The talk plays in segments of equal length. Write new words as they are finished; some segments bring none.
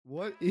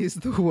What is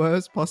the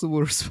worst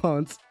possible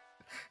response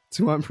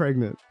to I'm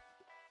pregnant?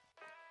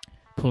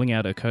 Pulling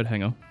out a coat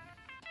hanger.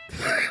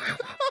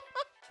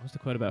 What's the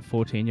quote about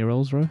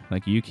 14-year-olds, bro?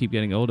 Like, you keep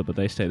getting older, but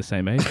they stay the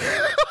same age.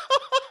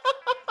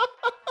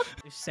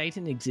 If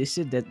Satan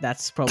existed,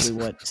 that's probably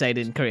what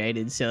Satan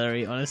created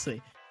celery,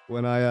 honestly.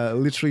 When I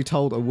literally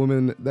told a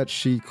woman that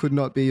she could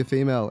not be a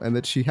female and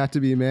that she had to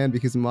be a man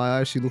because in my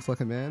eyes she looks like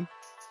a man.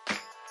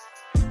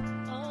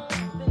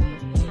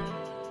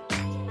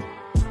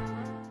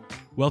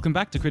 Welcome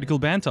back to Critical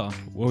Banter,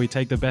 where we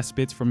take the best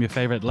bits from your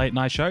favorite late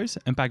night shows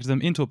and package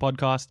them into a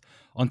podcast.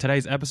 On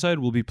today's episode,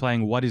 we'll be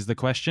playing What is the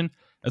Question,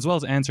 as well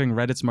as answering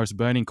Reddit's most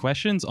burning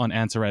questions on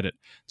Answer Reddit.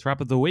 To wrap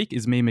up the week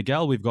is me,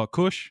 Miguel. We've got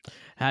Kush.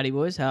 Howdy,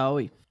 boys. How are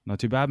we? Not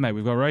too bad, mate.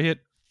 We've got Rohit.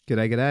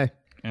 G'day.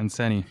 And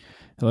Seni.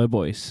 Hello,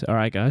 boys. All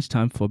right, guys,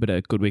 time for a bit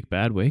of good week,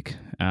 bad week.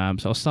 So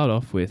I'll start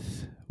off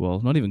with, well,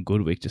 not even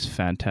good week, just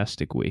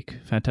fantastic week.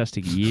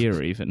 Fantastic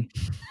year, even.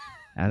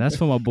 And that's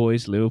for my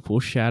boys,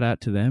 Liverpool. Shout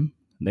out to them.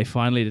 They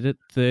finally did it,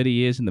 30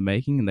 years in the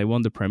making, and they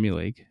won the Premier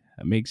League.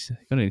 Migs,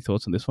 got any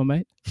thoughts on this one,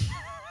 mate?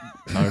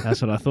 No,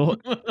 that's what I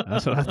thought.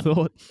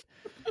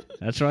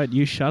 That's right.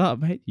 You shut up,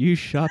 mate. You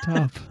shut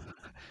up.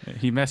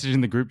 He messaged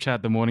in the group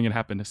chat the morning it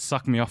happened.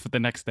 Suck me off at the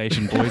next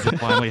station, boys. It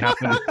finally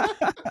happened.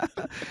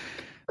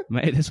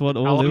 Mate, that's what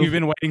all How long have you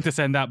been waiting to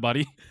send that,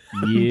 buddy?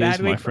 Years,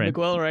 Bad my week for friend.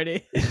 Miguel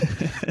already.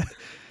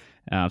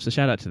 So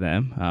shout out to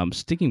them.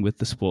 Sticking with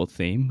the sport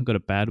theme, we've got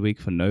a bad week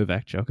for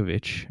Novak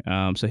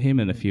Djokovic. So him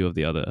and a few of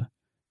the other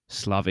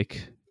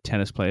Slavic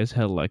tennis players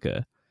held like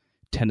a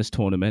tennis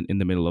tournament in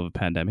the middle of a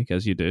pandemic,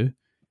 as you do.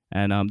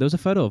 And there was a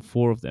photo of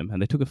 4 of them,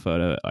 and they took a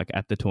photo like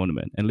at the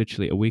tournament. And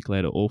literally a week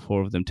later, all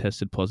 4 of them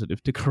tested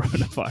positive to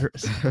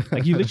coronavirus.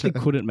 Like, you literally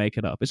couldn't make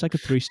it up. It's like a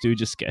Three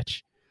Stooges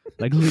sketch.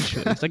 Like,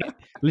 literally, it's like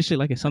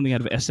literally like something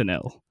out of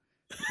SNL.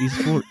 These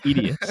 4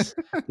 idiots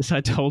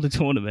decide to hold a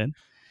tournament,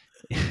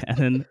 and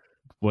then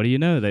what do you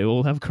know? They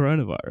all have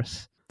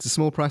coronavirus. It's a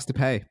small price to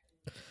pay.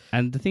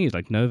 And the thing is,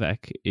 like,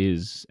 Novak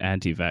is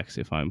anti-vax,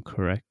 if I'm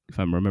correct, if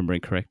I'm remembering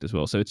correct as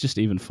well. So it's just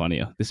even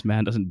funnier. This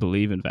man doesn't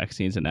believe in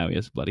vaccines, and now he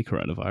has bloody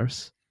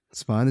coronavirus.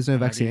 It's fine. There's no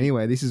vaccine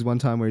anyway. This is one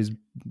time where his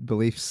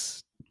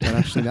beliefs don't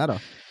actually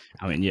matter.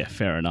 I mean, yeah,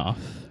 fair enough.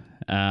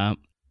 So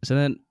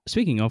then,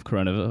 speaking of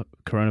coronavirus,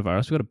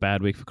 we've got a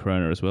bad week for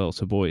corona as well.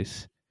 So,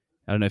 boys,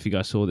 I don't know if you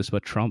guys saw this,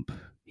 but Trump,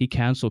 he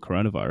cancelled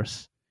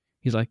coronavirus.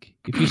 He's like,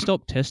 if you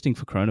stop testing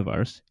for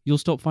coronavirus, you'll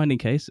stop finding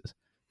cases.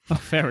 Oh,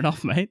 fair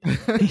enough, mate.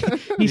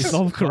 He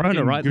solved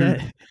corona right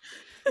there.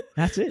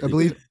 That's it. I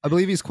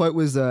believe his quote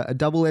was a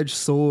double-edged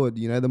sword.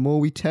 You know, the more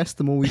we test,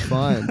 the more we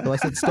find. So I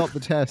said, stop the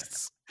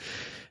tests.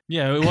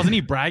 Yeah, wasn't he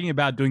bragging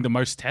about doing the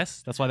most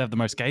tests? That's why they have the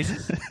most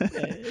cases.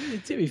 Yeah,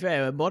 to be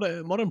fair,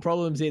 modern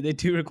problems here, they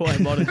do require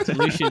modern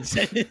solutions.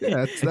 Yeah,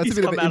 that's a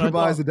bit of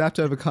improvise, adapt,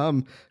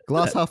 overcome.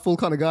 Glass half full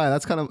kind of guy.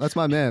 That's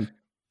my man.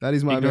 That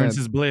is my Ignorance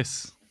man. is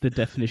bliss. The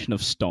definition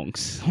of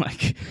stonks.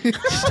 Like,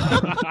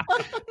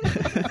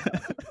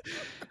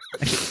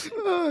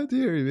 Oh,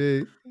 dearie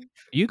me.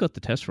 you got the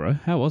test, bro.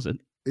 How was it?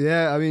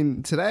 Yeah, I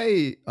mean,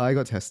 today I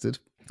got tested.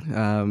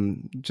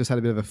 Just had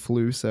a bit of a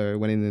flu, so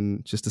went in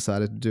and just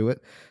decided to do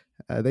it.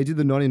 They did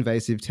the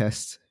non-invasive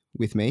test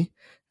with me,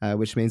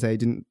 which means they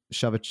didn't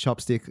shove a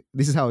chopstick.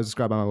 This is how I was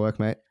described by my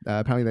workmate.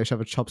 Apparently, they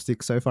shove a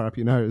chopstick so far up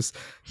your nose,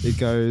 it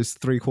goes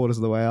 3/4 of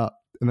the way up.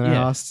 And then I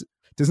asked,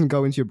 doesn't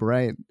go into your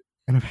brain?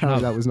 And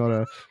apparently that was not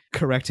a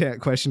correct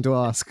question to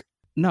ask.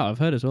 No, I've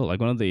heard as well. Like,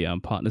 one of the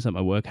partners at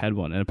my work had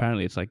one, and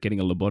apparently it's like getting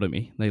a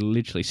lobotomy. They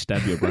literally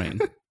stab your brain.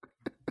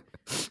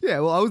 Yeah,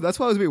 well, that's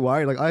why I was a bit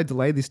worried. Like, I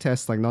delayed this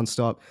test like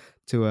nonstop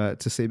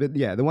to see. But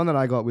yeah, the one that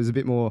I got was a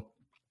bit more.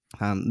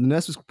 The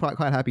nurse was quite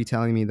happy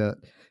telling me that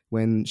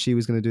when she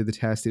was going to do the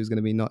test, it's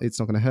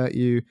not going to hurt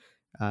you.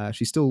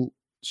 She still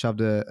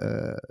shoved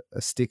a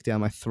stick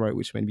down my throat,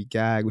 which made me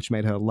gag, which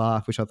made her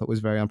laugh, which I thought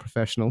was very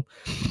unprofessional.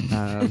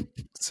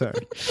 So,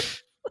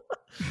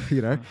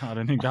 you know, I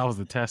don't think that was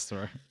the test,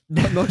 or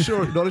not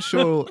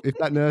sure if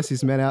that nurse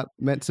is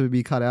meant to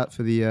be cut out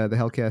for the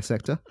healthcare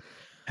sector.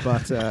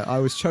 But I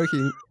was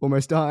choking,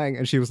 almost dying,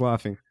 and she was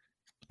laughing.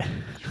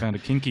 Found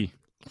it kinky.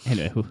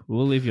 Anyway,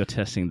 we'll leave your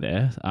testing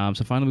there.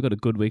 So finally, we've got a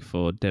good week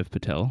for Dev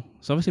Patel.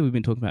 So obviously, we've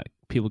been talking about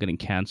people getting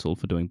cancelled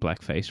for doing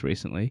blackface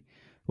recently.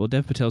 Well,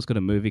 Dev Patel's got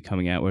a movie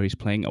coming out where he's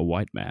playing a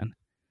white man.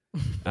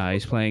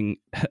 He's playing...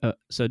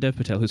 so Dev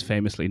Patel, who's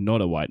famously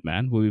not a white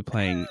man, will be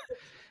playing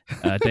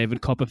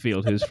David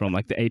Copperfield, who's from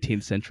like the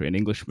 18th century, an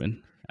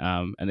Englishman.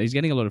 And he's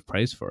getting a lot of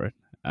praise for it.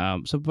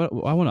 But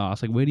I want to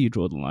ask, like, where do you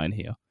draw the line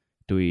here?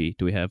 Do we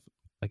have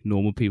like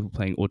normal people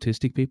playing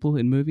autistic people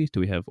in movies?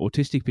 Do we have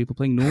autistic people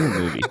playing normal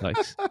movies?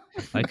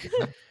 Like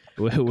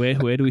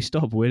where do we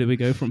stop? Where do we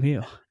go from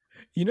here?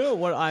 You know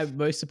what I'm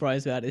most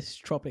surprised about is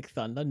Tropic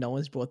Thunder. No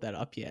one's brought that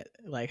up yet.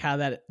 Like, how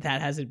that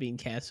hasn't been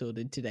cancelled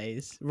in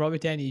today's. Robert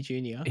Downey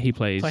Jr. He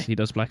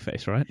does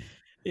blackface, right?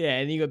 Yeah,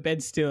 and you got Ben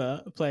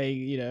Stiller playing,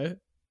 you know,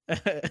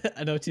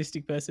 an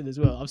autistic person as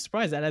well. I'm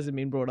surprised that hasn't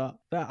been brought up.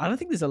 But I don't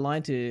think there's a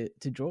line to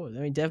draw. I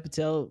mean, Dev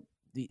Patel,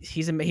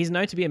 he's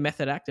known to be a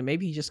method actor.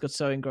 Maybe he just got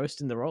so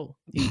engrossed in the role,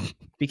 he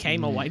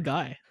became a white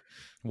guy.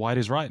 White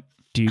is right.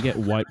 Do you get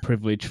white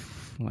privilege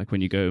like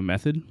when you go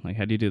method? Like,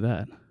 how do you do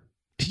that?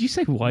 Did you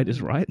say white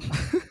is right?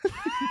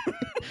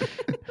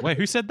 Wait,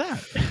 who said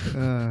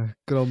that?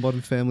 Good old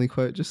Modern Family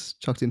quote,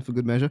 just chucked in for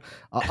good measure.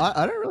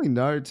 I don't really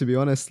know, to be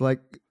honest.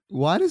 Like,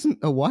 why doesn't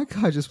a white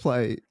guy just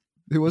play?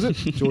 Who was it?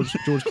 George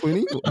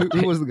Clooney?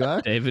 Who was the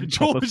guy? David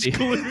George Copperfield.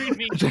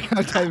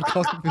 Clooney. David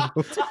Copperfield.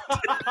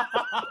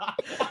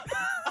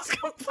 It's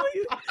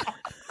completely.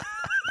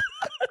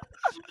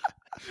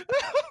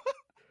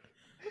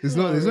 There's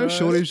no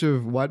shortage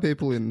of white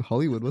people in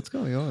Hollywood. What's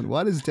going on?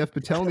 Why does Dev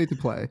Patel need to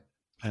play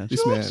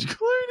this man? George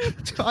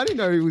Clooney. I didn't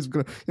know he was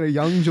gonna,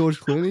 young George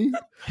Clooney.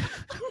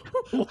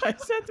 Why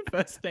is that the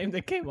first name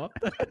that came up?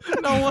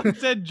 No one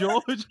said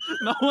George.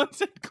 No one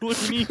said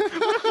Clooney. Where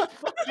the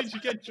fuck did you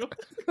get George?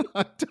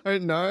 I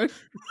don't know.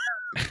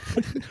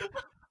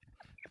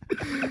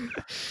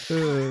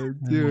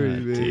 Dearie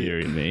me.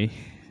 Dearie me.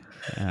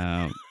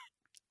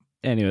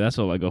 Anyway, that's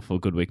all I got for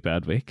Good Week,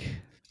 Bad Week.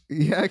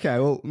 Yeah, okay.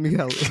 Well,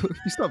 Miguel, you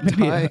stop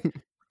Maybe, dying.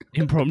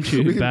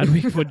 Impromptu Bad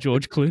Week for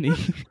George Clooney.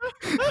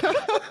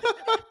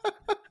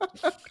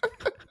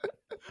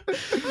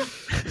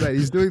 Mate,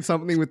 he's doing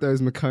something with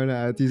those Makona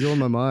ads. He's on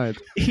my mind.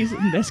 He's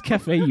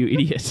Nescafe, you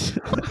idiot. Sorry,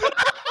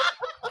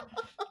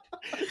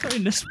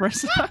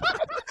 Nespresso.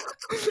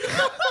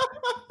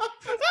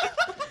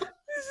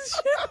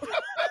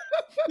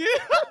 Yeah.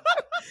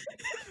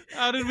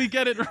 How did we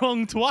get it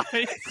wrong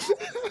twice?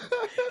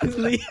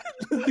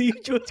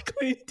 Leave George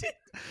Clooney.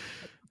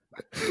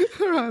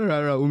 All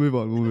right. We'll move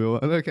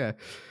on. Okay.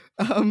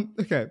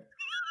 Okay.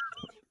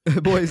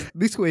 Boys,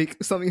 this week,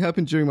 something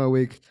happened during my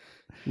week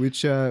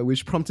which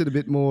prompted a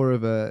bit more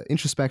of a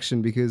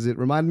introspection because it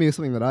reminded me of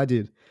something that I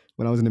did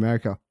when I was in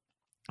America.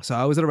 So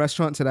I was at a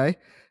restaurant today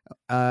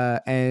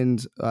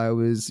and I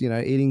was,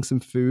 eating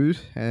some food,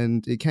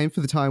 and it came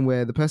for the time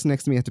where the person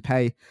next to me had to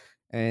pay,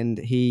 and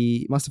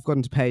he must have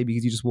gotten to pay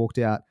because he just walked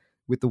out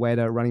with the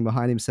waiter running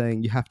behind him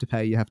saying, you have to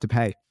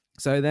pay.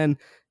 So then,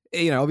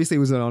 obviously it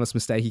was an honest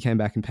mistake. He came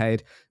back and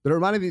paid, but it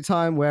reminded me of the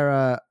time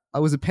where I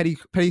was a petty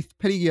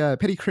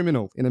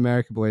criminal in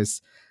America,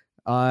 boys.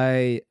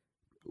 I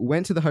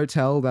went to the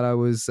hotel that I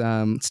was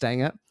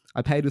staying at.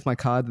 I paid with my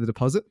card the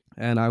deposit,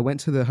 and I went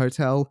to the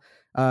hotel,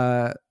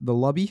 the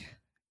lobby,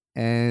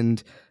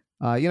 and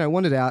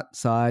wandered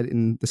outside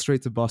in the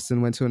streets of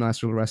Boston, went to a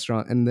nice little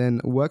restaurant, and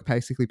then work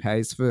basically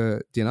pays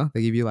for dinner.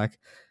 They give you like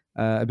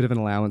a bit of an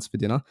allowance for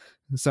dinner.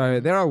 So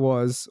there I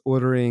was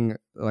ordering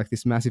like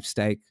this massive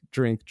steak,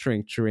 drink,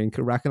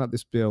 racking up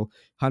this bill,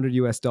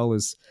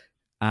 $100.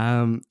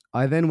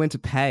 I then went to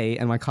pay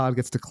and my card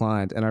gets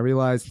declined, and I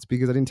realized it's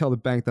because I didn't tell the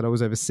bank that I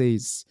was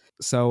overseas.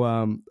 So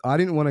I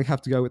didn't want to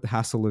have to go with the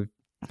hassle of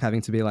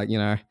having to be like,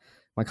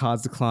 my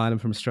card's declined, I'm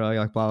from Australia,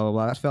 like blah, blah,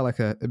 blah. That felt like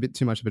a bit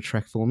too much of a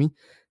trek for me.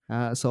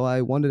 So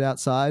I wandered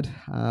outside,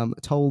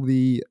 told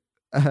the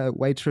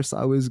waitress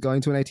I was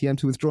going to an ATM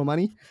to withdraw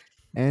money,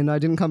 and I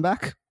didn't come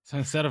back. So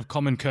instead of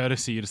common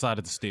courtesy, you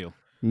decided to steal.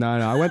 No,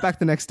 I went back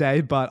the next day,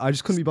 but I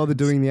just couldn't be bothered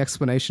doing the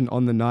explanation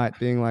on the night,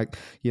 being like,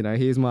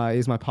 here's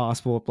my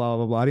passport, blah,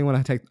 blah, blah. I didn't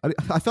want to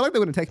I felt like they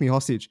were going to take me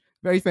hostage.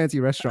 Very fancy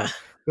restaurant.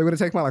 They were going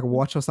to take my like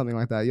watch or something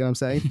like that. You know what I'm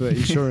saying? For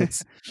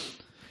insurance.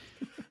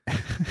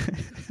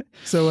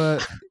 So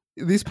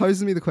this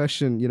poses me the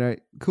question,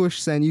 Kush,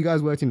 Sen, you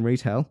guys worked in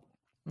retail.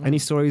 Any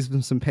stories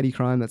of some petty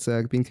crime that's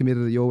been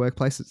committed at your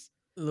workplaces?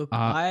 Look,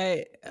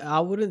 I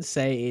wouldn't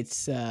say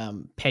it's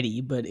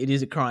petty, but it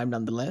is a crime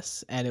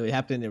nonetheless, and it would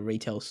happen in a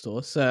retail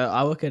store. So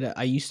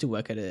I used to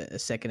work at a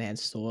secondhand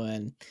store,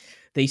 and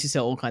they used to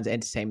sell all kinds of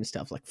entertainment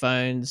stuff like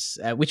phones,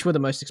 which were the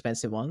most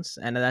expensive ones.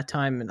 And at that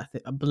time, and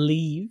I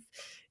believe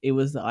it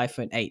was the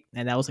iPhone 8,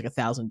 and that was like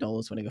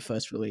 $1,000 when it got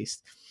first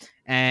released.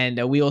 And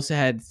we also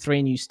had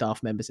 3 new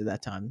staff members at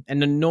that time.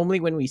 And then normally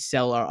when we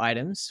sell our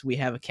items, we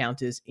have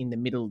counters in the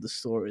middle of the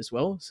store as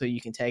well. So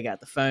you can take out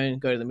the phone,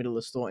 go to the middle of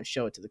the store and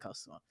show it to the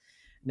customer.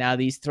 Now,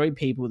 these 3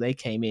 people, they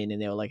came in and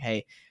they were like,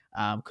 hey,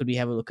 could we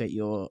have a look at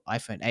your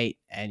iPhone 8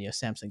 and your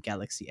Samsung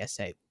Galaxy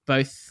S8?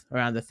 Both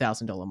around the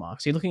 $1,000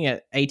 mark. So you're looking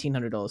at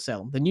 $1,800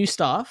 sale. The new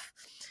staff,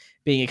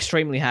 being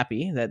extremely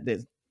happy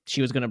that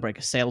she was going to break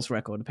a sales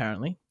record,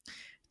 apparently,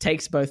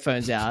 takes both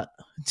phones out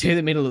to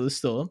the middle of the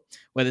store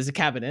where there's a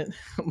cabinet,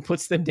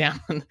 puts them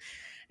down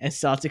and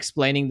starts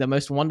explaining the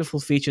most wonderful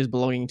features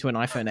belonging to an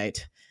iPhone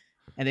 8.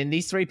 And then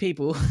these 3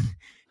 people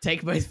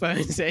take both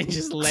phones and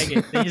just leg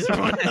it. They just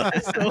run out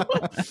of the store.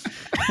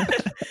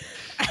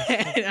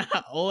 And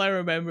all I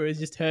remember is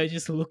just her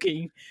just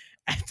looking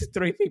at the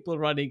 3 people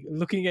running,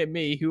 looking at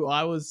me, who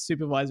I was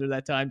supervisor at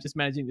that time, just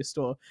managing the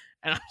store.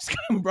 And I'm just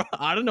going, bro,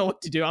 I don't know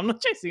what to do. I'm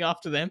not chasing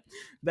after them.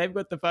 They've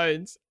got the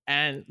phones.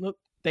 And look,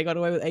 they got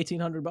away with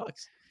 $1,800.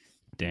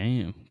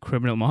 Damn,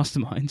 criminal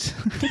masterminds.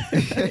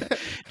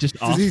 Just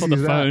ask for the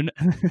phone.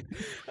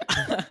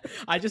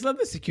 I just love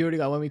the security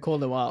guy when we call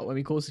them up, when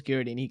we call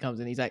security and he comes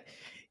in, he's like,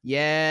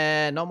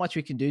 yeah, not much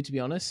we can do, to be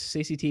honest.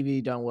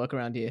 CCTV don't work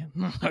around here.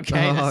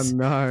 Okay.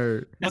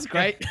 No. That's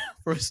great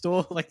for a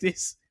store like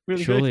this.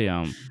 Really surely,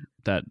 good.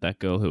 that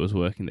girl who was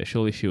working there,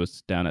 surely she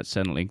was down at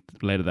Centrelink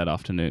later that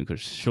afternoon,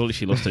 because surely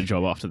she lost her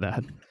job after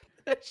that.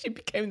 She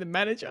became the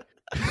manager.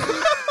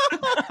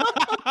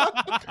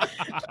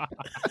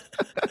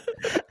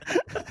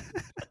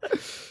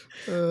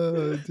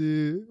 Oh,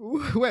 dude.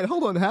 Wait,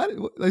 hold on.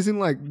 As in,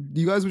 like,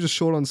 you guys were just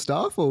short on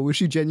staff, or was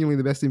she genuinely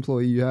the best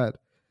employee you had?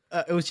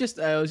 It was just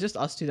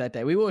us two that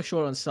day. We were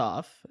short on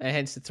staff, and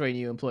hence the 3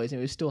 new employees, and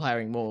we were still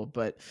hiring more.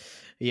 But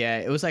yeah,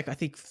 it was like I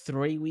think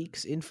 3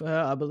 weeks in for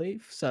her, I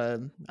believe.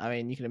 So I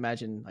mean, you can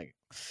imagine like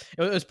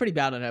it was pretty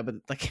bad on her, but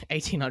like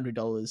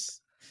 $1,800.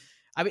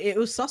 I mean, it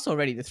was sus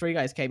already. The 3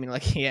 guys came in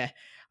like, yeah,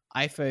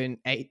 iPhone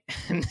 8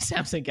 and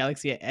Samsung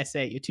Galaxy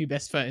S8, your 2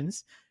 best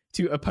phones,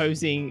 2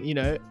 opposing,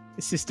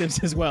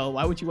 systems as well.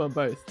 Why would you want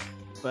both?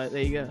 But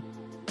there you go.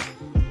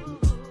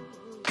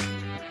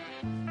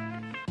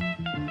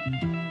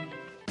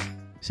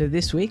 So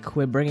this week,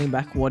 we're bringing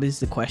back What is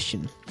the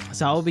Question?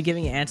 So I will be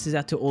giving answers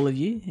out to all of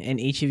you, and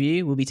each of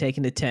you will be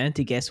taking a turn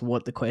to guess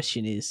what the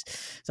question is.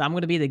 So I'm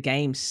going to be the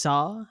game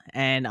Tsar,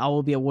 and I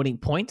will be awarding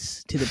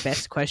points to the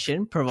best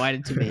question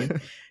provided to me.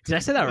 Did I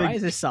say that right?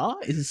 Is it Tsar?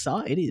 Is it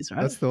Tsar? It is,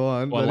 right? That's the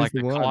one. Well, That like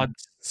is the the one. card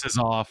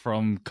Cesar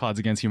from Cards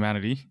Against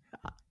Humanity.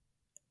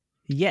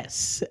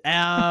 Yes.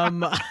 Are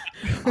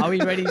we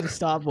ready to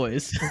start,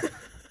 boys?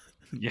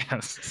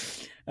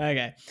 Yes.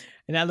 Okay.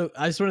 Now, look,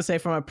 I just want to say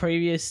from our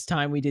previous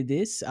time we did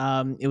this,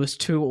 it was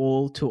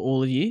 2-2 to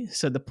all of you.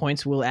 So the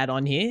points will add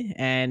on here,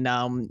 and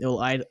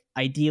it'll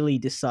ideally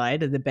decide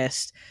the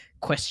best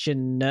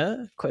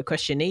questionee,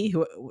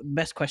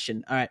 best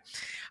question. All right.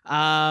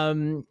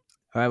 All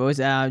right, boys.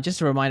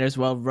 Just a reminder as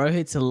well,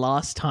 Rohit's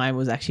last time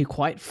was actually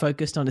quite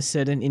focused on a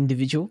certain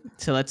individual.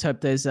 So let's hope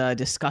those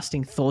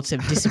disgusting thoughts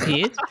have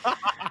disappeared.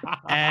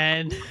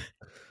 And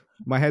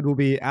My head will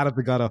be out of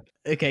the gutter.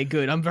 okay,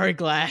 good. I'm very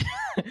glad.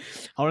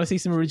 I want to see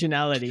some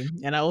originality.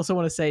 And I also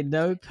want to say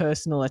no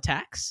personal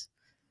attacks.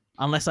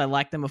 Unless I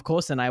like them, of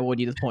course, and I award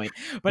you the point.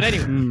 But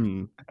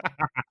anyway,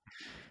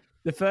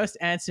 the first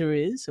answer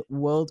is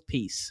world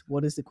peace.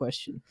 What is the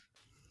question?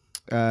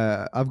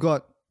 I've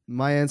got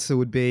my answer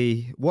would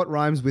be what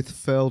rhymes with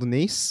furled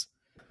niece?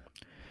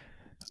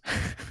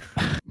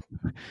 Can't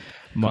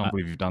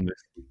believe you've done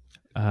this.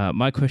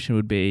 My question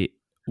would be,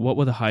 what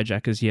were the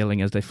hijackers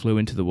yelling as they flew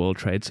into the World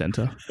Trade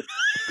Center?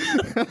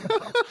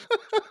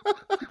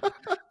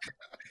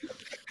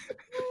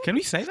 Can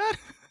we say that?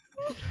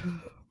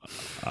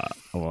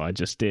 Well, I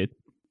just did.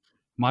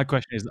 My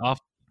question is,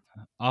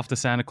 after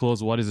Santa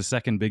Claus, what is the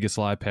second biggest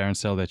lie parents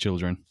tell their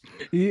children?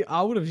 Yeah,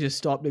 I would have just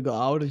stopped and go.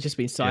 I would have just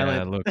been silent.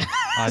 Yeah, look,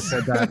 I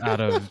said that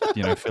out of,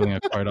 filling a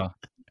quota.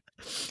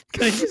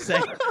 Can I just say,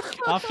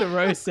 after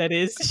Rose said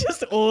it, it's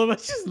just all of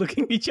us just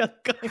looking at each other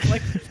going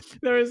like,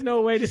 there is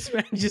no way this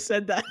man just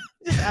said that.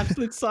 Just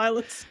absolute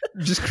silence.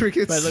 Just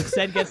crickets. But look,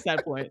 Sen gets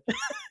that point.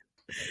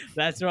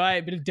 That's right.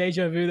 A bit of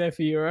deja vu there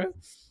for Euro.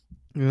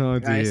 Oh,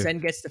 dear. Right, Sen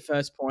gets the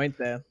first point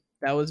there.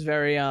 That was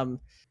very,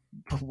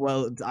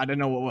 well, I don't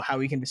know how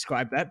we can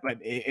describe that, but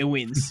it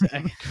wins.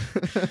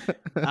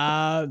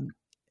 The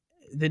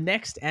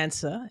next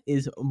answer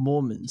is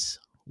Mormons.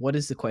 What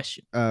is the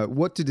question?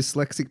 What do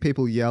dyslexic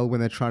people yell when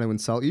they're trying to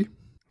insult you?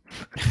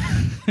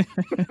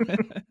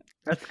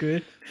 That's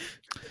good.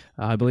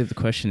 I believe the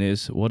question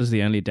is, what is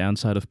the only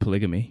downside of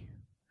polygamy?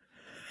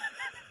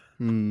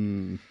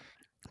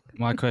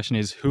 My question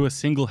is, who are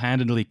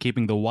single-handedly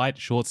keeping the white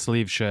short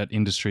sleeve shirt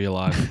industry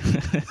alive?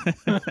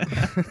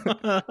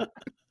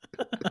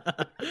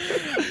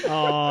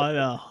 Oh,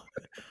 no.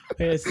 I'm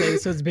going to say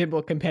this was a bit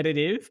more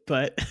competitive,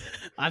 but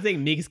I think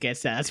Migs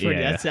gets that. That's pretty.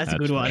 Yeah, That's a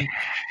good one.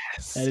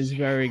 Yes. That is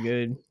very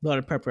good. A lot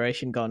of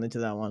preparation gone into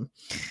that one.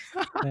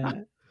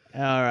 All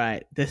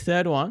right. The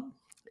third one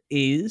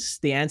is,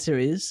 the answer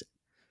is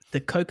the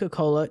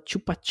Coca-Cola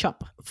Chupa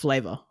Chup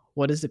flavor.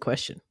 What is the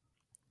question?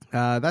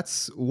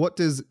 That's what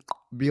does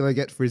Bilo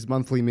get for his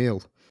monthly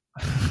meal?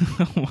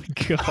 Oh my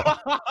god.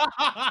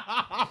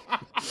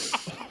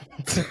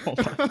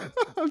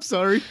 I'm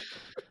sorry.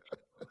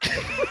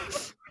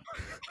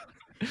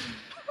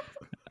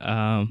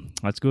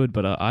 That's good,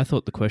 but I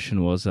thought the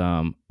question was,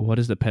 what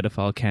is the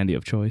pedophile candy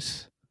of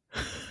choice?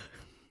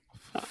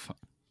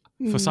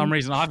 For some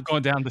reason, I've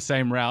gone down the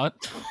same route.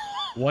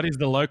 What is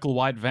the local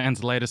white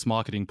van's latest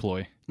marketing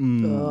ploy?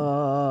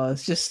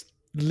 It's just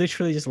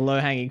literally just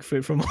low-hanging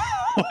fruit from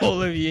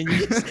all of you. And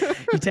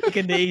you're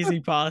taking the easy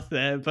path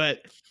there,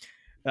 but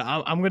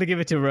I'm going to give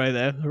it to Ro,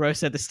 though. Ro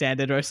set the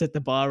standard. Ro set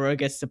the bar. Ro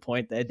gets the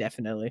point there,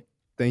 definitely.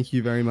 Thank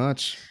you very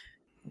much.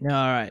 All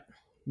right.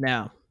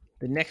 Now,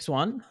 the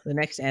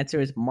next answer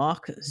is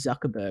Mark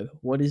Zuckerberg.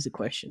 What is the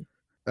question?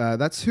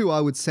 That's who I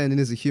would send in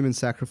as a human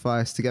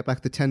sacrifice to get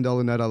back the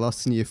 $10 note I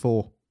lost in year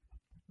 4.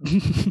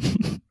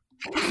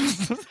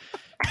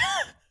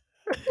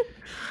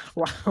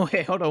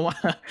 Wait, hold on.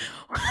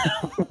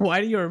 Why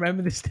do you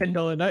remember this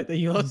 $10 note that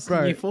you lost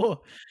in year 4?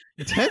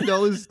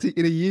 $10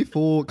 in a year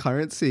 4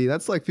 currency.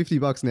 That's like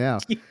 $50 now.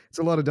 It's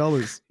a lot of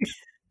dollars.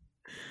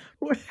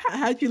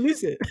 How'd you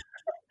lose it?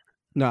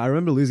 No, I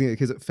remember losing it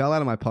because it fell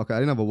out of my pocket. I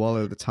didn't have a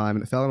wallet at the time,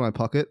 and it fell out of my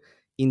pocket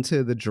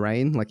into the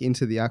drain, like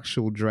into the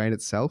actual drain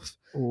itself.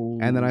 Ooh.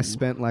 And then I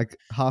spent like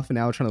half an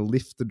hour trying to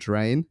lift the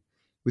drain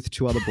with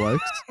 2 other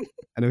blokes,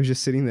 and it was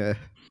just sitting there.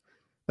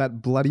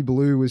 That bloody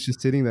blue was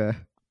just sitting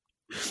there.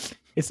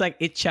 It's like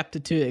It Chapter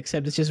 2,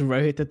 except it's just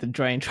Rohit at the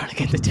drain trying to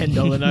get the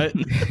 $10 note.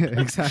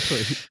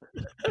 Exactly.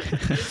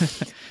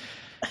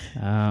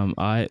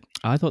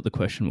 I thought the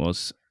question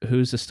was,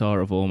 who's the star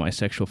of all my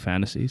sexual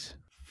fantasies?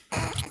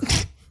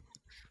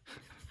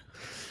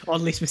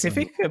 Oddly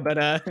specific,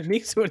 but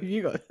Mix, what have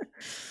you got?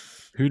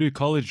 Who do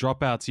college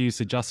dropouts use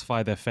to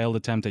justify their failed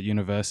attempt at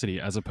university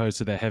as opposed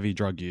to their heavy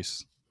drug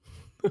use?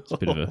 It's a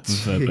bit of a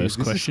verbose Jeez, this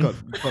question.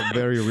 got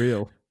very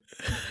real.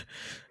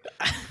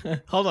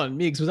 Hold on,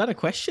 Migs, was that a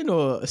question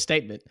or a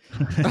statement?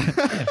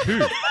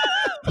 Who?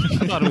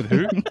 Started with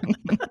who?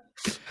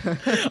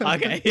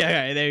 Okay,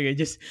 yeah, there you go.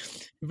 Just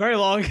very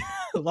long,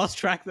 lost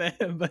track there.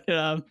 But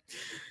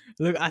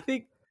look, I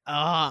think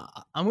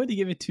I'm going to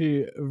give it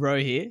to Ro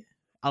here.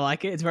 I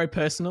like it. It's very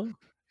personal.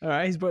 All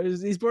right, he's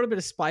brought a bit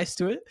of spice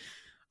to it.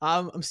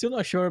 I'm still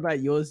not sure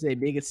about yours there,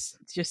 Big. It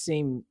just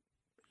seemed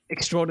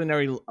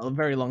extraordinary, a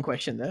very long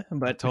question there. I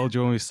But told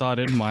you when we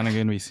started, mine are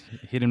going to be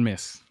hit and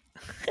miss.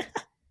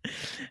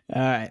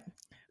 all right.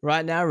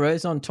 Right now,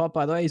 Ro's on top,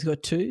 by the way. He's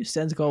got 2.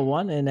 Sen's got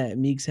 1, and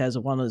Migs has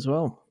 1 as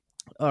well.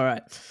 All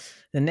right.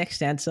 The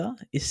next answer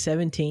is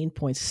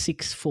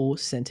 17.64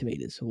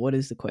 centimeters. What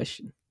is the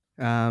question?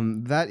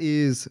 What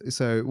is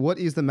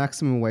the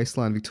maximum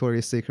waistline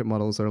Victoria's Secret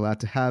models are allowed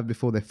to have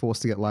before they're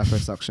forced to get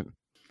liposuction?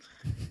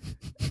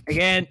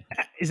 Again,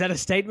 is that a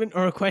statement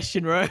or a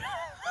question, Ro?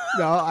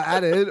 No, I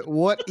added,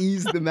 what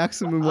is the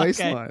maximum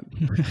waistline?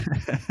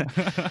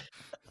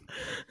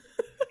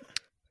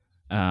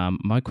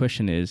 My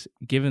question is,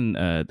 given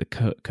the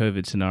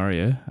COVID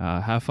scenario,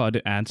 how far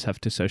do ants have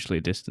to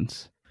socially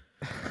distance?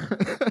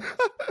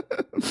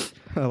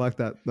 I like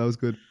that. That was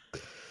good.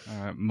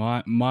 All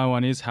right, my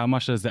one is, how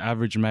much does the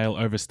average male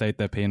overstate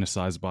their penis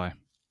size by?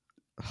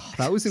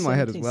 That was in my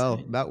head as well.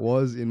 17. That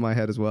was in my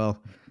head as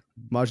well.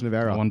 Margin of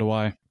error. I wonder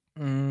why.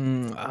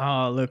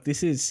 Look,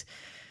 this is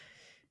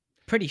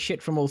pretty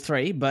shit from all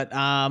 3, but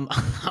I'm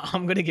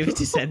going to give it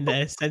to Sen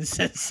there.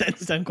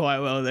 Sen's done quite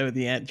well there with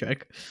the ant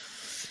joke.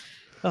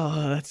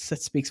 Oh, that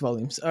speaks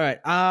volumes. All right.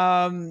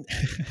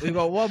 We've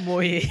got one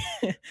more here.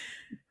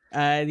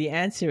 The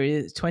answer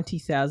is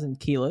 20,000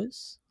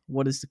 kilos.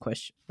 What is the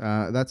question?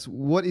 That's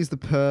what is the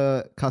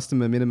per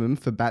customer minimum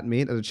for bat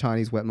meat at a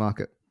Chinese wet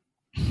market?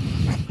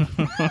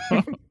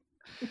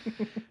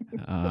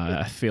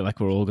 I feel like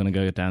we're all going to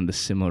go down the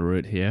similar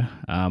route here.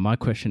 My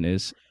question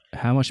is,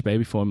 how much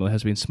baby formula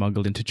has been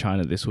smuggled into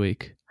China this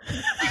week?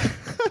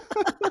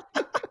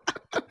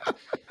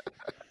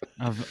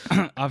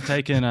 I've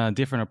taken a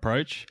different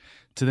approach.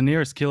 To the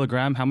nearest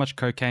kilogram, how much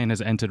cocaine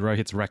has entered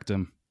Rohit's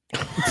rectum?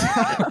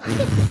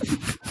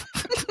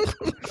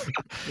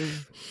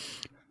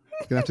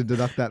 Gonna have to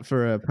deduct that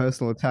for a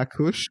personal attack,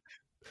 Kush.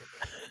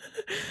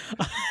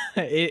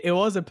 It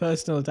was a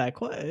personal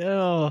attack.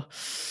 Oh,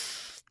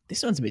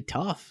 this one's a bit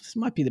tough. This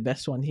might be the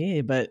best one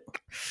here, but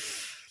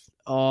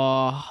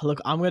look,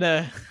 I'm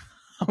gonna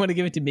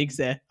give it to Migs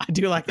there. I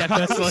do like that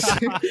personal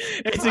attack.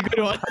 It's a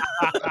good one.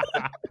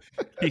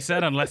 He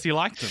said unless he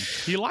liked him.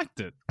 He liked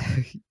it.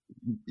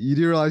 You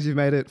do realize you've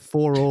made it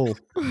 4-all.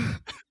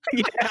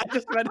 Yeah, I was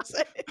just about to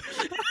say.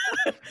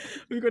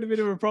 We've got a bit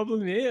of a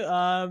problem here.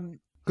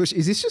 Kush,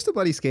 is this just a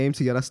bloody scheme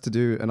to get us to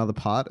do another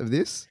part of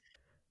this?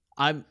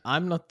 I'm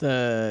not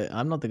the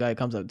guy who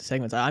comes up with the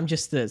segments. I'm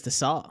just the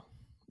SAR.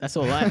 That's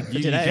all I am for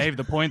You today. gave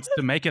the points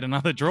to make it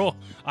another draw.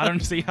 I don't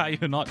see how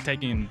you're not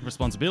taking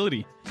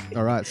responsibility.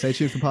 All right, stay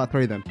tuned for part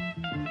 3 then.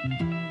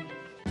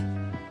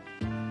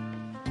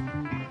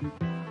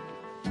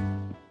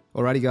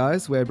 Alrighty,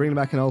 guys, we're bringing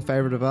back an old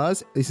favorite of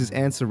ours. This is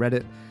Answer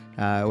Reddit,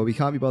 where we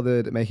can't be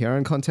bothered making our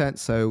own content,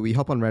 so we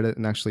hop on Reddit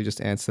and actually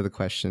just answer the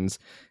questions,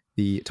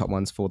 the top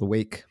ones for the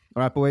week.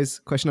 All right, boys,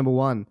 question number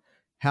 1.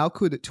 How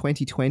could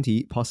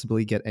 2020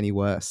 possibly get any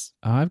worse?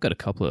 I've got a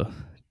couple of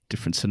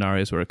different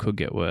scenarios where it could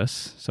get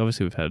worse. So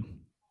obviously we've had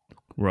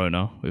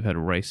Rona, we've had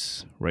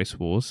race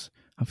wars.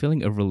 I'm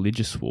feeling a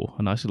religious war,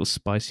 a nice little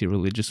spicy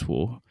religious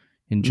war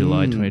in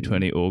July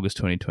 2020, August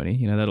 2020.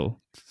 You know,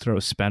 that'll throw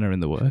a spanner in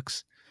the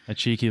works. A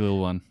cheeky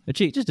little one.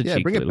 Just a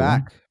cheeky bring it little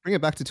back. one. Bring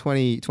it back to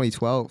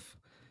 2012.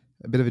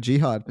 A bit of a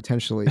jihad,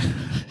 potentially.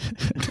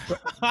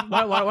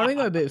 Why don't we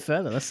go a bit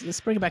further?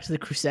 Let's bring it back to the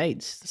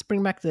Crusades. Let's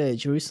bring back the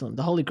Jerusalem,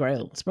 the Holy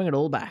Grail. Let's bring it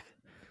all back.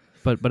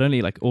 But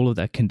only like all of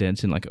that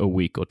condensed in like a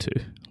week or 2.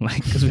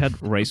 Like, because we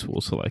had race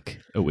wars for like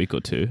a week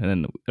or 2, and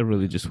then a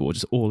religious war,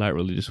 just all out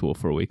religious war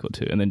for a week or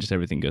 2, and then just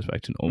everything goes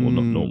back to normal,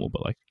 not normal,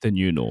 but like the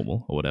new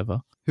normal or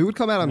whatever. Who would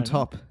come out on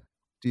top,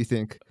 do you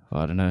think?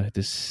 I don't know.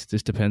 This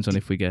depends on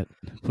if we get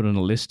put on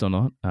a list or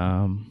not.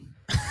 Oh,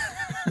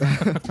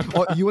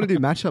 you want to do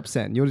matchups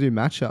then? You want to do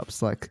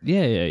matchups like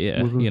Yeah.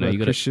 You know, you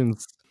got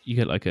Christians, you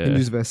get like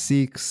Hindus versus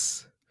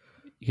Sikhs.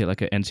 you get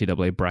like a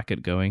NCAA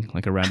bracket going,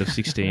 like a round of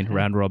 16,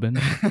 round robin,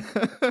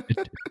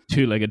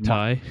 two-legged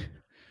tie,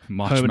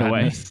 March home and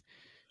away. Madness.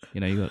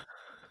 You know, you got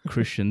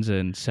Christians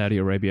and Saudi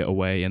Arabia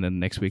away, and then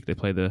next week they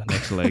play the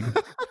next leg.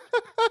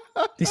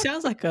 This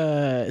sounds like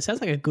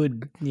a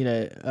good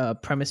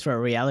premise for a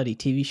reality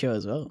TV show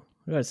as well.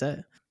 What do I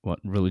say? what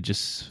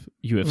religious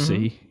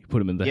UFC.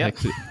 Put him in the Yep.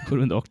 put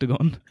him in the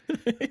octagon.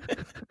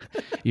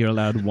 You're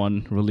allowed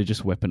one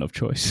religious weapon of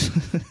choice.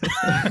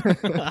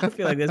 I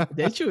feel like there's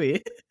potential here.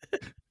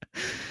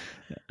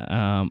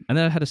 And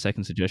then I had a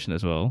second suggestion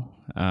as well.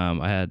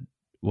 I had,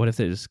 what if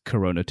there's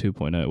Corona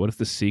 2.0? What if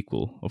the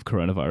sequel of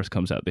Coronavirus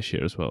comes out this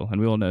year as well?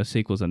 And we all know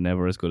sequels are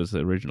never as good as the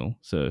original,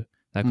 so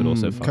that could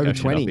also fuck our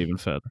shit up COVID-20. even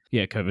further.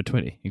 Yeah,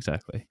 COVID-20,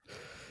 exactly.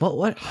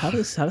 What? How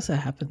does that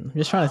happen? I'm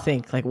just trying to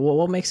think. Like,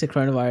 what makes the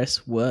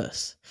coronavirus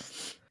worse?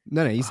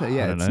 No, he's I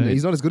don't know.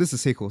 he's not as good as the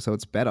sequel, so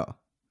it's better.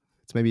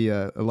 It's maybe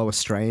a lower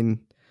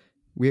strain.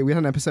 We had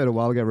an episode a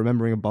while ago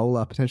remembering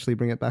Ebola, potentially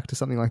bring it back to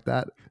something like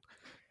that.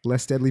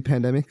 Less deadly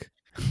pandemic.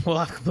 Well,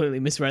 I completely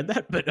misread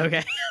that, but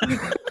okay.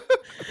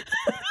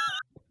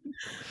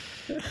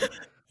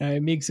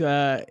 Migs,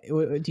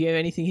 do you have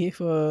anything here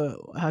for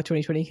how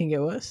 2020 can get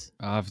worse?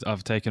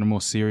 I've taken a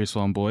more serious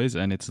one, boys,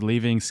 and it's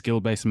leaving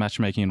skill-based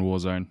matchmaking in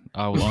Warzone.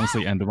 I will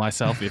honestly end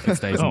myself if it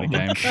stays in the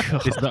game.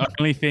 It's the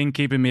only thing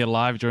keeping me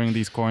alive during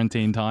these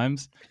quarantine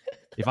times.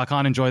 If I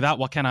can't enjoy that,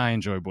 what can I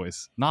enjoy,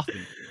 boys?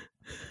 Nothing.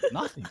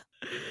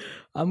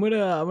 I'm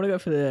gonna go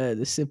for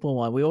the simple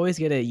one. We always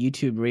get a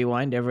YouTube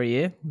rewind every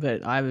year,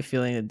 but I have a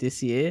feeling that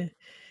this year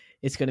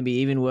it's going to be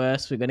even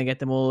worse. We're going to get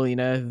them all,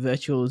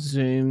 virtual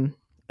Zoom.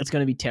 It's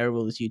going to be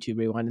terrible, this YouTube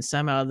rewind. And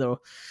somehow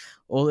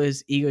all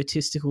those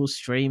egotistical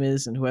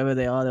streamers and whoever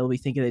they are, they'll be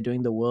thinking they're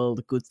doing the world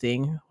a good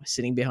thing,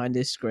 sitting behind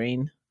this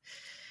screen,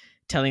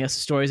 telling us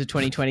the stories of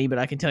 2020. But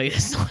I can tell you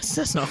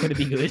that's not going to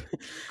be good.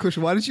 Kush,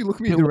 why did you look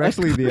me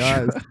directly in the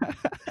eyes?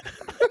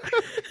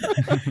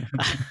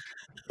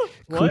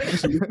 What?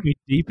 Just looked me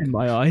deep in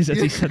my eyes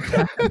as he said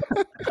that.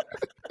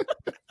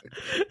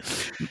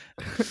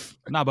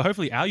 No, but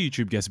hopefully our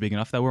YouTube gets big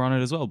enough that we're on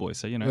it as well, boys.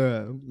 So,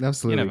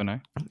 Absolutely. you never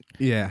know.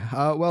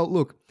 Yeah. Well,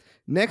 look,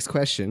 next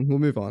question. We'll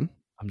move on.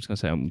 I'm just going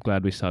to say I'm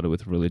glad we started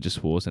with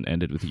religious wars and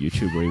ended with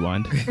YouTube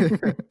rewind.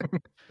 It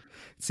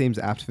seems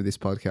apt for this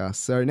podcast.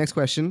 So next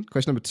question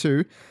number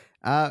 2.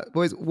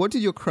 Boys, what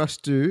did your crush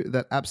do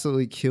that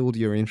absolutely killed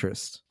your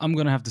interest? I'm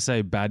going to have to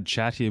say bad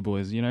chat here,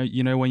 boys. You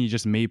know when you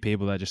just meet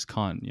people that just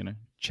can't,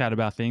 chat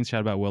about things, chat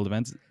about world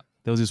events.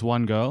 There was this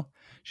one girl.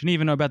 She didn't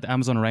even know about the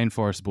Amazon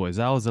rainforest, boys.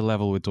 That was the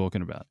level we're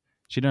talking about.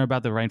 She didn't know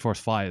about the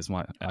rainforest fires,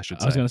 I should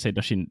say. I was going to say,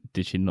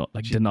 did she not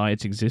deny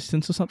its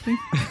existence or something?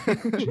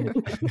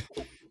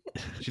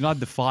 She denied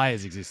the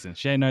fire's existence.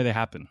 She didn't know they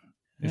happen.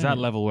 It's that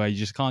level where you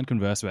just can't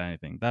converse about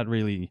anything. That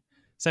really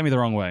sent me the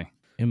wrong way.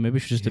 Yeah, maybe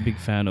she's just a big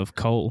fan of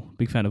coal,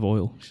 big fan of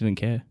oil. She didn't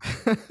care.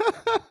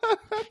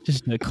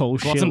 Just a coal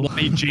It wasn't shill.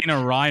 bloody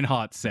Gina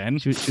Reinhardt, Sen.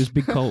 She was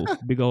big coal,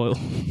 big oil.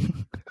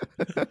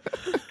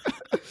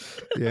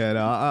 Yeah,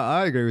 no,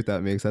 I agree with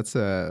that, Mix. That's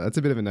a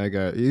bit of a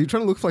no-go. You're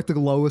trying to look for like the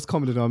lowest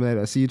common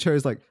denominator. So you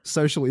chose like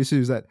social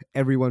issues that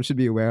everyone should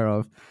be aware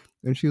of.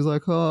 And she was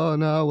like, oh,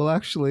 no, well,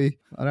 actually,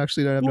 I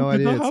actually don't have no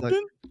idea. It's like,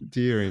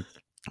 dearie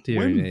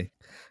me.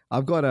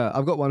 I've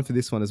got one for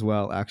this one as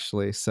well,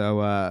 actually.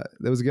 So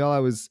there was a girl I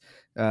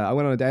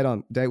went on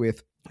a date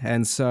with.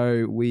 And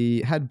so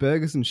we had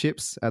burgers and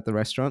chips at the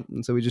restaurant.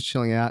 And so we were just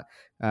chilling out,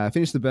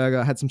 finished the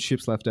burger, had some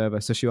chips left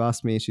over. So she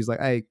asked me, she's like,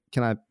 hey,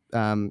 can I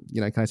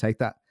take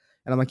that?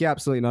 And I'm like, yeah,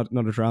 absolutely not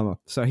a drama.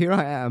 So here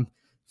I am,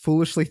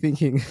 foolishly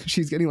thinking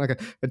she's getting like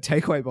a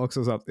takeaway box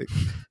or something.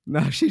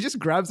 No, she just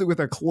grabs it with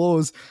her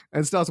claws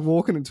and starts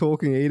walking and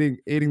talking,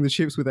 eating the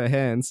chips with her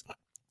hands.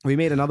 We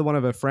meet another one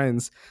of her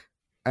friends,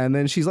 and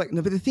then she's like,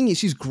 no, but the thing is,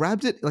 she's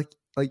grabbed it like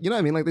you know what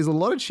I mean? Like there's a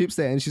lot of chips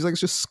there, and she's like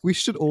just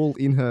squished it all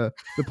in the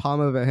palm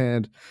of her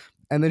hand.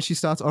 And then she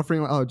starts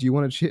offering, like, oh, do you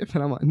want a chip?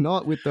 And I'm like,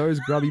 not with those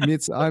grubby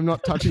mitts. I'm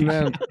not touching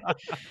them.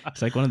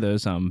 It's like one of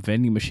those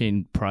vending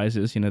machine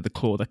prizes, the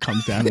claw that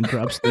comes down and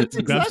grabs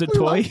the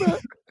toy.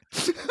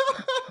 Like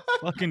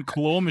Fucking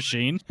claw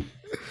machine.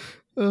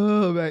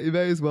 Oh, mate, it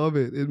may as well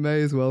be. It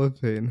may as well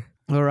have been.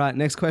 All right,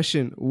 next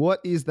question. What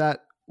is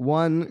that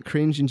one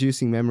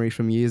cringe-inducing memory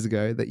from years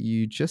ago that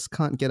you just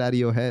can't get out of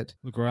your head?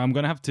 Look, I'm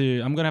gonna have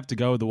to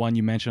go with the one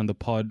you mentioned on the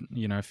pod,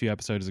 a few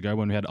episodes ago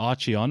when we had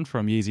Archie on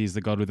from Yeezy's The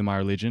God Within My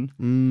Religion.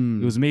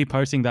 It was me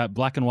posting that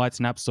black and white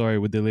snap story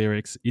with the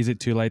lyrics, "Is it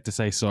too late to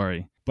say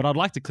sorry?" But I'd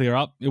like to clear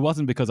up, it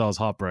wasn't because I was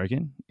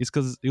heartbroken. It's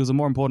because it was a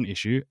more important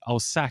issue. I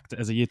was sacked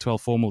as a year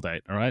 12 formal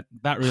date, all right?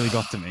 That really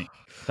got to me.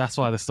 That's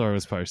why the story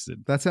was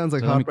posted. That sounds like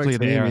So let me heartbreak to clear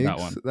the me, air on Migs. that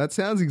one. That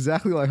sounds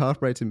exactly like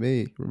heartbreak to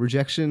me.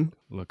 Rejection.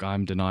 Look,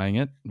 I'm denying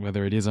it.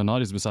 Whether it is or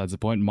not is besides the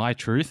point. My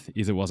truth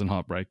is it wasn't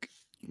heartbreak.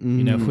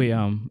 If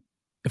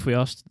we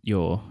asked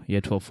your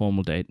year 12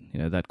 formal date,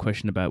 that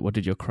question about what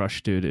did your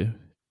crush do to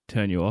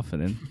turn you off,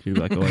 and then you'd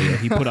be like, oh yeah,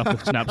 he put up a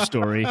snap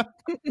story.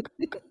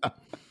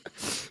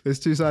 There's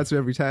two sides to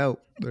every tale.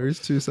 There is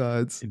two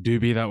sides. It do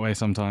be that way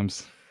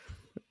sometimes.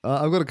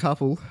 I've got a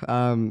couple.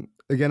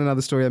 Again,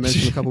 another story I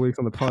mentioned a couple of weeks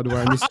on the pod where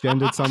I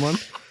misgendered someone.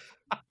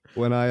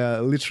 When I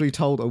literally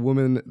told a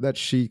woman that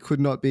she could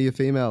not be a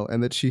female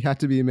and that she had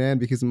to be a man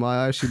because in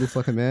my eyes she looks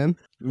like a man.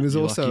 And there's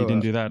You're also lucky you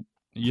didn't do that.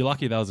 You're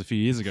lucky that was a few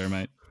years ago,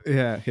 mate.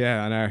 Yeah,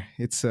 I know.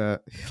 It's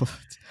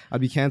I'd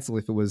be cancelled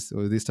if it was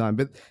this time.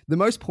 But the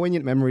most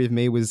poignant memory of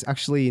me was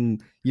actually in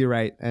year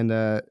 8, and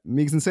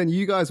Migs and Sen,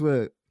 you guys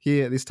were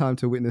here at this time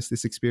to witness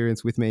this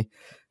experience with me.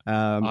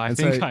 I and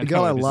think so I the know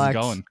girl where I this liked,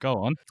 is going. Go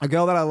on. a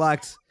girl that I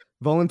liked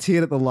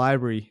volunteered at the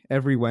library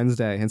every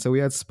Wednesday, and so we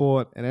had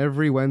sport, and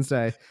every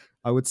Wednesday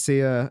I would see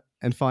her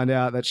and find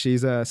out that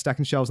she's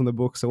stacking shelves on the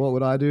books. So what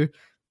would I do?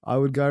 I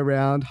would go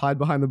around, hide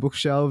behind the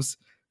bookshelves,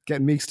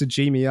 get Migs to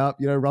G me up,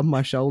 rub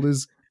my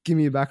shoulders, give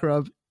me a back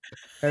rub,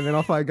 and then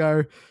off I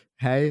go.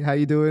 Hey, how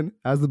you doing?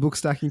 How's the book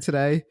stacking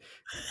today?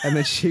 And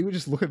then she would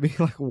just look at me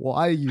like,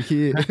 why are you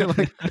here?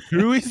 Like,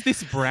 Who is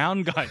this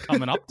brown guy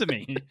coming up to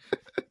me?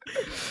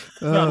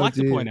 No, I'd like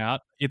to point out,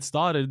 it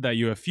started that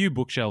you were a few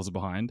bookshelves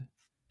behind,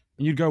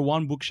 and you'd go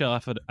one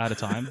bookshelf at a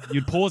time.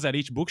 You'd pause at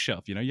each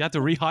bookshelf, you had to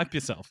rehype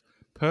yourself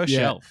per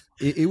shelf.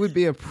 It would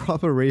be a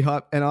proper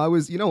rehype. And I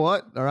was, you know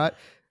what? All right.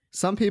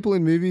 Some people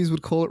in movies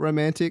would call it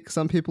romantic.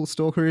 Some people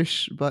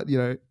stalkerish. But,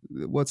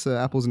 what's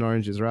apples and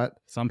oranges, right?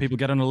 Some people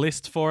get on a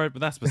list for it,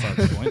 but that's beside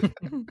the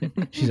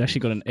point. She's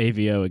actually got an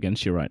AVO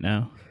against you right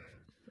now.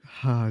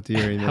 Oh,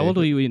 dearie me. How old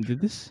were you when you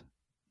did this?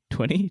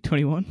 20,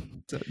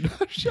 21?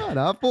 Shut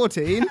up.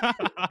 14.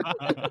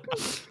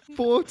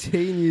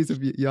 14 years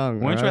of young.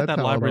 Weren't you at that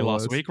library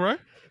last week, bro?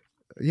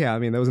 Yeah, I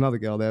mean, there was another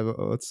girl there, but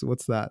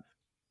what's that?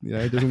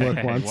 It doesn't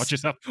work once.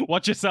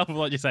 Watch yourself with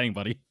what you're saying,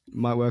 buddy.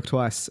 Might work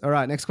twice. All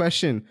right, next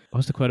question.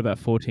 What's the quote about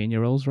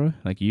 14-year-olds, bro?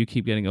 Like, you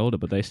keep getting older,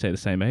 but they stay the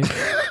same age?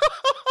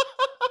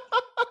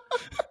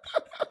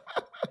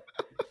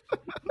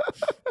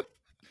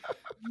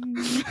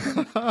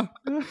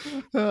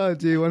 Oh,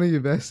 gee, one of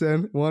your best,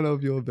 then. One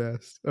of your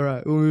best. All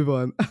right, we'll move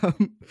on.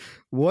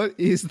 What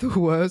is the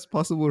worst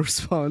possible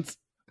response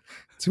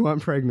to I'm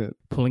pregnant?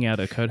 Pulling out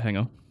a coat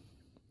hanger.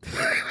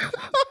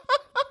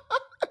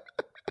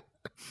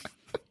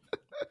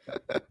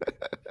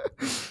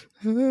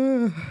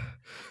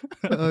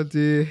 Oh,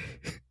 dear.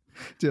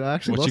 Dude, I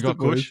actually What lost you got, it,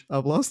 boys. Kush?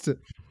 I've lost it.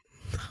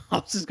 I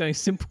was just going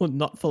simple,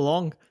 not for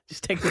long.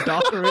 Just take the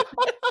darker route.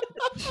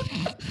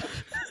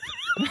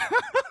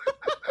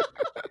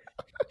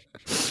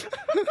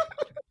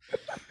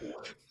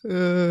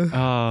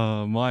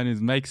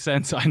 Mine makes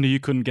sense. I knew you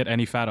couldn't get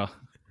any fatter.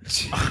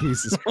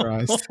 Jesus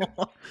Christ.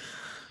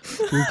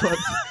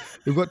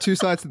 We've got two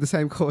sides to the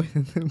same coin,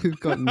 and then we've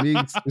got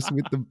Migs just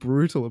with the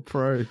brutal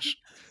approach.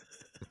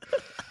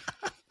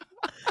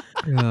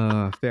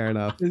 Fair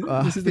enough.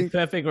 This is the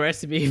perfect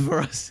recipe for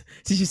us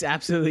to just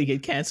absolutely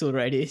get cancelled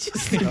right here.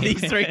 Just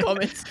these 3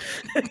 comments.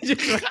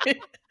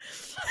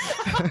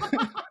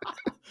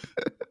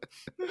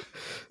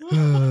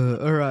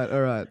 All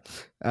right.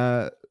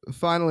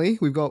 Finally,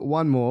 we've got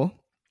one more.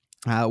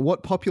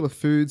 What popular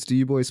foods do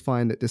you boys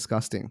find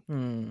disgusting?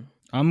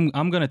 I'm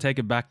going to take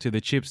it back to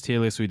the chips tier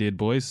list we did,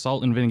 boys.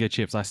 Salt and vinegar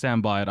chips. I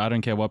stand by it. I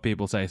don't care what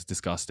people say. It's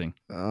disgusting.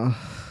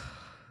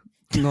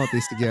 Not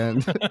this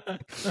again.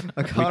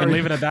 We can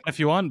leave it at that if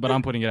you want, but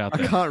I'm putting it out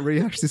there. I can't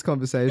rehash this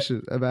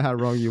conversation about how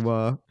wrong you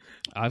are.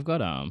 I've got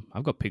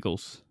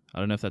pickles. I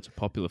don't know if that's a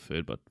popular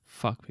food, but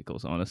fuck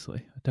pickles,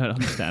 honestly. I don't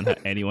understand how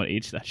anyone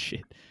eats that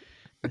shit.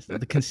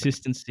 The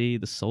consistency,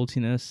 the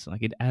saltiness,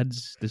 like it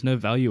adds. There's no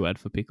value add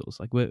for pickles.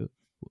 Like,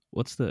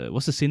 what's the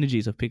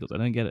synergies of pickles? I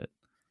don't get it.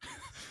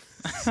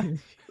 I think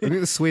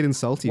it's sweet and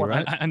salty,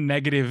 right? A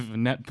negative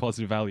net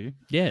positive value.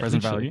 Yeah,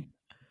 present value.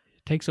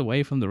 It takes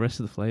away from the rest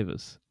of the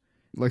flavors.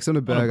 Like on a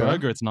On burger. a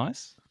burger, it's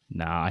nice.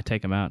 Nah, I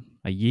take them out.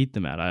 I yeet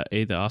them out. I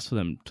either ask for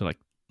them to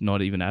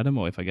not even add them,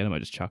 or if I get them, I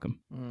just chuck them.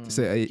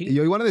 So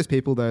you're one of those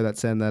people though that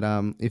said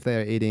that if they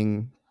are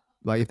eating,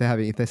 like if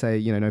they say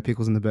no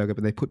pickles in the burger,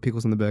 but they put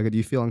pickles in the burger, do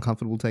you feel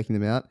uncomfortable taking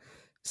them out,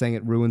 saying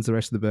it ruins the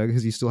rest of the burger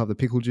because you still have the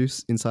pickle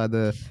juice inside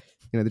the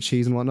the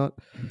cheese and whatnot?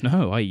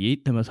 No, I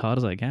yeet them as hard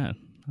as I can.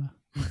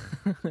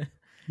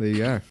 There you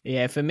go.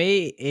 Yeah, for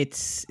me,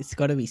 it's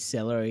got to be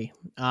celery.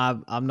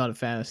 I'm not a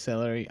fan of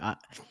celery.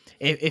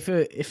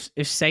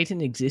 If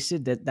Satan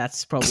existed,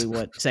 that's probably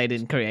what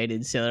Satan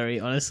created. Celery,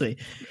 honestly,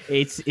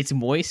 it's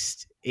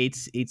moist.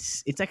 It's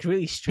like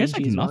really Tastes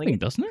stringy. like nothing,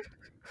 doesn't it?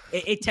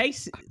 It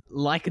tastes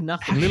like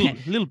nothing.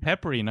 Little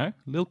peppery, no?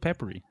 Little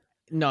peppery.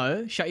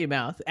 No, shut your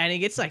mouth. And it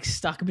gets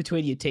stuck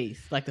between your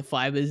teeth, like the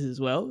fibers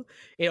as well.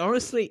 It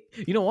honestly,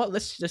 you know what?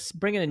 Let's just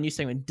bring in a new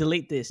segment.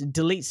 Delete this.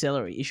 Delete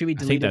celery. It should be I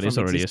think deleted. that is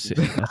already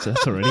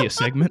that's already a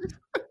segment.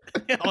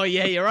 Oh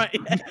yeah, you're right.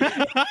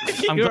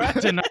 I'm glad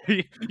to know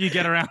you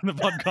get around the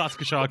podcast,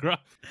 Kshagra.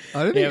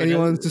 I don't think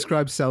anyone's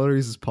described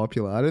celeries as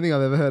popular. I don't think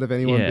I've ever heard of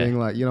anyone being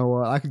like, you know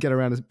what, I could get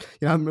around as,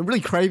 I'm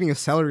really craving a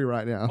celery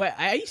right now. Wait,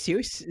 are you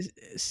serious?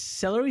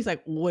 Celery's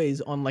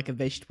always on a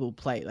vegetable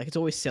plate. It's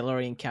always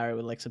celery and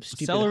carrot with some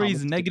stupid.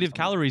 Celery's negative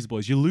calories,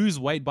 boys. You lose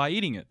weight by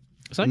eating it.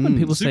 It's like when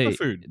people say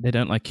superfood. They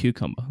don't like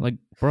cucumber. Like,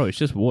 bro, it's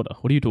just water.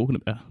 What are you talking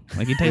about?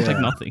 It tastes like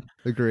nothing.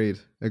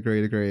 Agreed.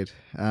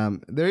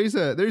 There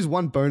is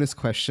one bonus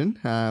question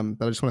that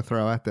I just want to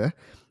throw out there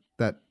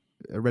that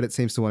Reddit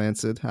seems to want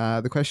answered.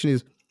 The question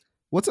is,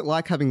 what's it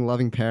like having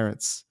loving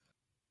parents?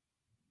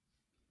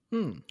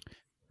 You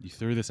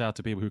threw this out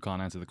to people who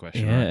can't answer the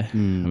question. Yeah. Right? I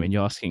mean,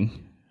 you're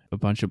asking a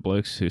bunch of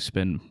blokes who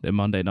spend their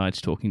Monday nights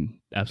talking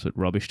absolute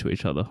rubbish to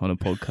each other on a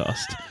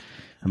podcast.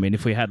 I mean,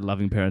 if we had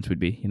loving parents, we'd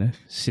be,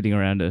 sitting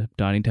around a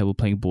dining table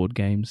playing board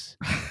games,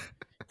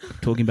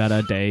 talking about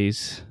our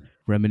days,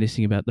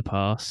 reminiscing about the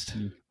past.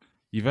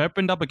 You've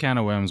opened up a can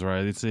of worms,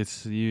 right?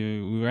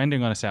 We're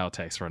ending on a sour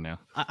taste right now.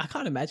 I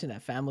can't imagine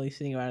that family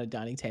sitting around a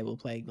dining table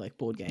playing like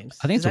board games.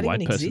 I think Does it's a that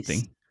white even person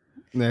exist? thing.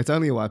 No, it's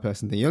only a white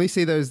person thing. You only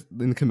see those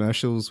in the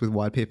commercials with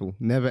white people,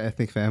 never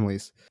ethnic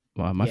families.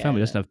 Well, my family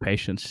Yeah. doesn't have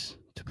patience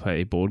to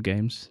play board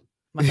games.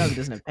 My family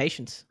doesn't have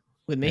patience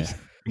with me. Yeah.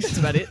 That's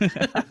about it.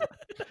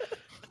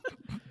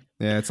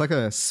 Yeah, it's like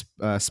a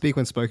speak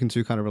when spoken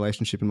to kind of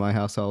relationship in my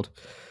household.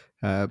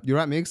 You're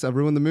right, Migs. I've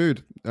ruined the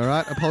mood. All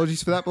right,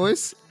 apologies for that,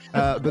 boys.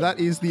 But that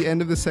is the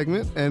end of the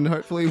segment, and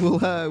hopefully we'll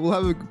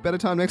have a better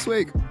time next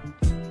week.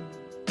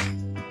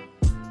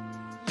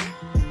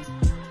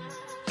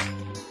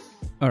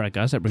 All right,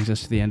 guys, that brings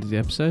us to the end of the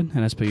episode.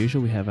 And as per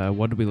usual, we have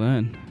What Did We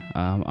Learn?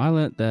 I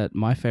learnt that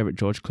my favorite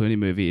George Clooney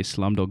movie is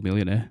Slumdog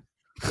Millionaire.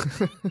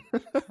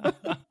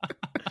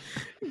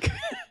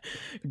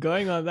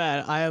 Going on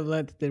that, I have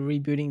learned that they're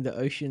rebooting the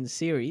Oceans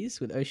series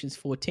with Oceans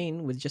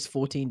 14 with just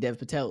 14 Dev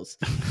Patels.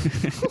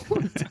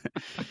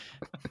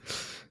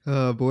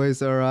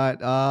 Boys, all right.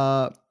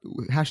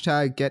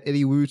 Hashtag get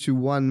Eddie Wu to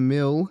 1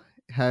 mil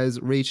has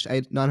reached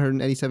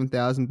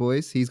 987,000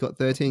 boys. He's got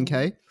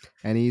 13K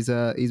and he's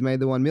made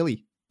the 1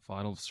 milli.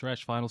 Final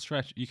stretch.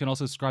 You can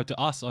also subscribe to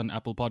us on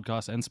Apple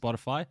Podcasts and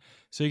Spotify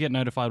so you get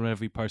notified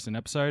whenever we post an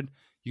episode.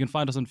 You can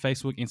find us on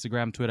Facebook,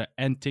 Instagram, Twitter,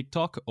 and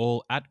TikTok,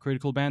 all at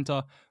Critical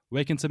Banter,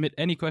 where you can submit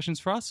any questions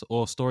for us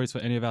or stories for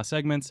any of our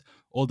segments.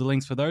 All the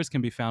links for those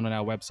can be found on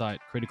our website,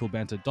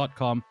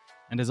 criticalbanter.com.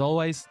 And as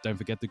always, don't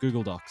forget the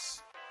Google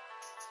Docs.